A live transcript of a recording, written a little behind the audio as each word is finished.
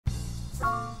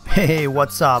Hey,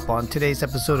 what's up? On today's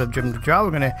episode of Driven to Draw,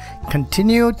 we're going to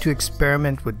continue to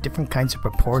experiment with different kinds of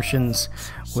proportions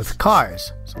with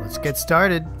cars. So let's get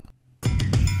started.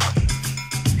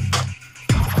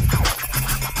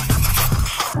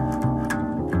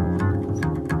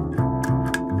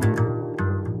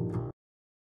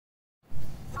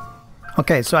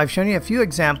 Okay, so I've shown you a few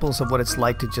examples of what it's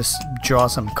like to just draw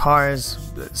some cars,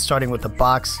 starting with the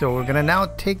box. So we're going to now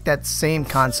take that same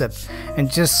concept and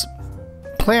just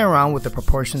play around with the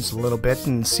proportions a little bit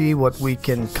and see what we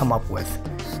can come up with.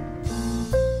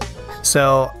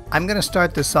 So I'm going to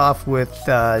start this off with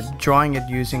drawing it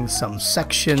using some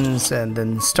sections and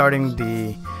then starting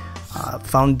the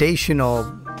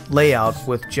foundational layout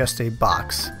with just a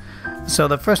box. So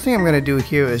the first thing I'm going to do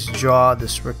here is draw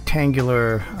this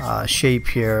rectangular shape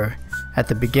here at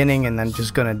the beginning, and then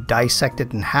just going to dissect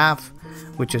it in half,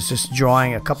 which is just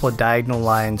drawing a couple of diagonal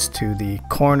lines to the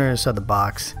corners of the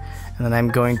box. And then I'm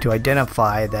going to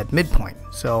identify that midpoint.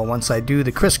 So once I do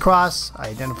the crisscross, I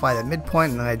identify that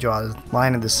midpoint, and then I draw a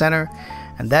line in the center,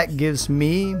 and that gives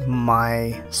me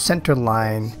my center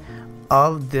line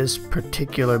of this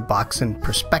particular box in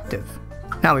perspective.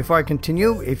 Now, before I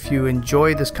continue, if you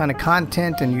enjoy this kind of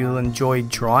content and you enjoy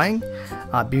drawing,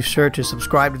 be sure to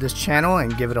subscribe to this channel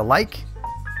and give it a like.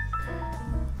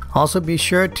 Also, be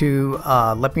sure to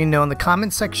let me know in the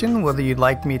comment section whether you'd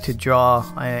like me to draw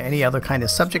any other kind of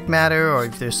subject matter, or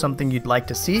if there's something you'd like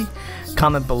to see.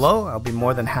 Comment below. I'll be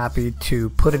more than happy to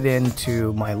put it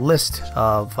into my list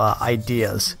of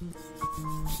ideas.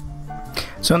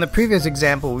 So in the previous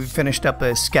example, we finished up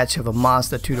a sketch of a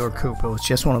Mazda two-door coupe. It was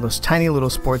just one of those tiny little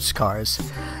sports cars.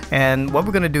 And what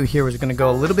we're going to do here is we're going to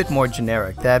go a little bit more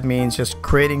generic. That means just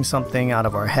creating something out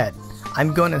of our head.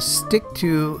 I'm going to stick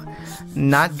to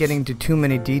not getting to too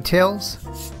many details.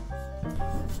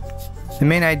 The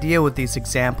main idea with these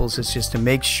examples is just to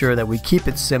make sure that we keep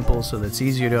it simple so that it's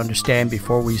easier to understand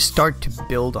before we start to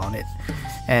build on it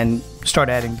and start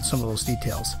adding some of those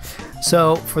details.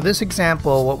 So for this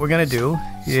example, what we're going to do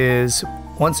is,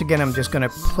 once again, I'm just going to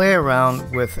play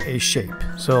around with a shape.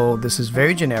 So this is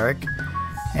very generic,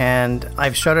 and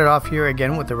I've started off here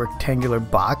again with a rectangular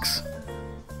box.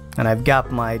 And I've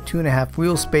got my 2.5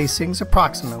 wheel spacings,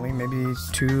 approximately, maybe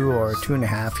 2 or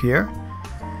 2.5 here.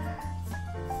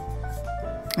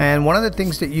 And one of the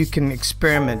things that you can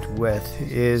experiment with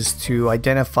is to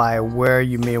identify where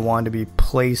you may want to be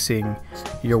placing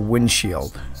your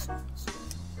windshield.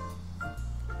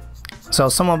 So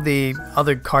some of the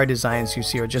other car designs you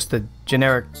see are just the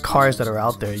generic cars that are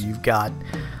out there. You've got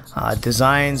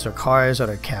designs or cars that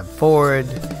are cab forward.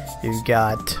 You've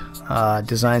got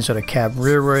designs that are cab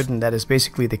rearward, and that is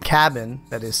basically the cabin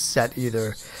that is set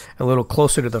either a little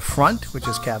closer to the front, which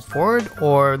is cab forward,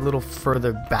 or a little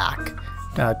further back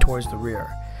towards the rear.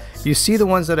 You see the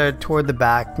ones that are toward the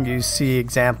back. You see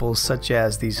examples such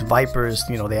as these Vipers.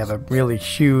 You know, they have a really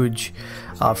huge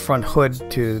front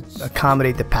hood to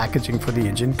accommodate the packaging for the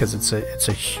engine, because it's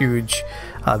a huge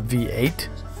V8.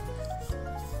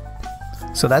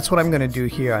 So that's what I'm going to do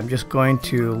here. I'm just going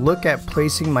to look at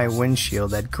placing my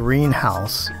windshield, that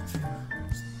greenhouse,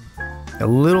 a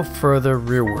little further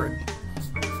rearward.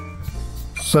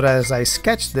 So that as I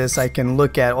sketch this, I can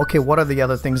look at, okay, what are the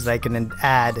other things that I can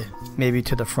add maybe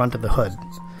to the front of the hood?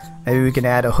 Maybe we can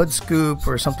add a hood scoop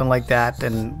or something like that.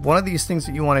 And one of these things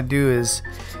that you want to do is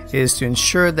to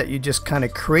ensure that you just kind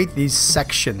of create these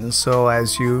sections. So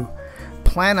as you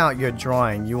plan out your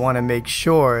drawing, you want to make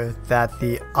sure that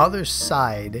the other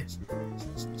side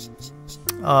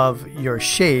of your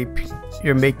shape,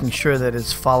 you're making sure that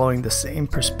it's following the same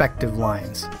perspective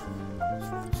lines.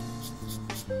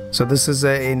 So this is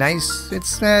a nice,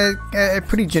 it's a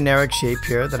pretty generic shape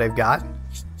here that I've got.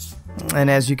 And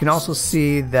as you can also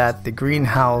see that the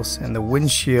greenhouse and the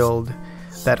windshield,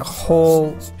 that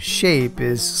whole shape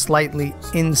is slightly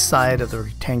inside of the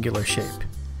rectangular shape.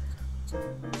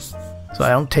 So I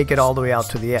don't take it all the way out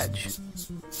to the edge.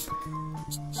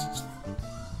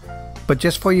 But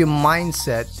just for your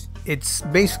mindset, it's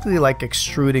basically like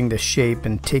extruding the shape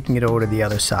and taking it over to the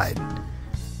other side.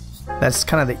 That's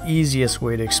kind of the easiest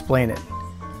way to explain it.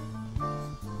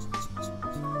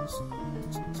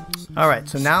 Alright,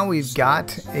 so now we've got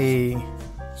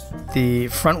the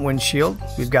front windshield.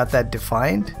 We've got that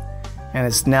defined, and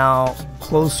it's now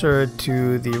closer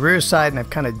to the rear side, and I've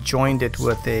kind of joined it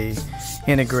with an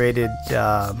integrated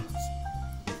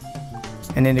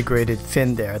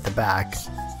fin there at the back.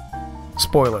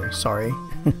 Spoiler, sorry.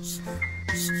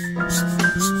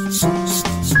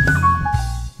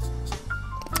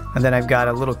 And then I've got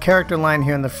a little character line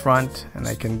here in the front, and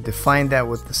I can define that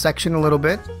with the section a little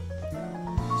bit.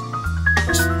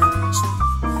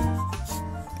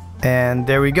 And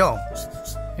there we go.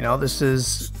 You know, this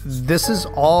is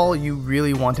all you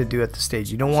really want to do at the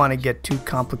stage. You don't want to get too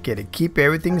complicated. Keep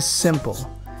everything simple.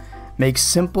 Make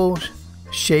simple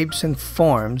shapes and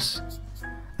forms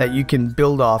that you can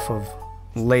build off of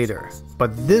later.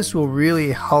 But this will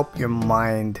really help your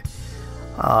mind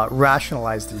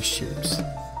rationalize these shapes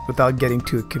without getting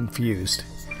too confused.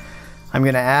 I'm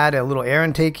going to add a little air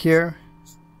intake here,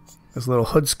 this little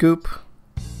hood scoop,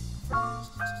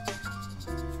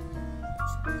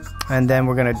 and then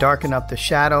we're going to darken up the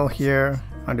shadow here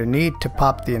underneath to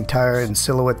pop the entire and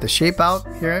silhouette the shape out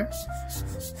here,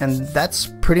 and that's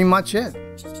pretty much it.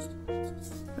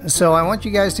 So I want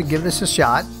you guys to give this a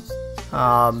shot.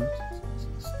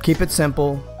 Keep it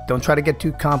simple, don't try to get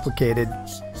too complicated,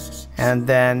 and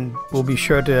then we'll be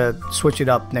sure to switch it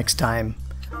up next time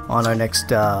on our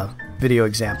next video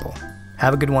example.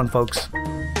 Have a good one, folks.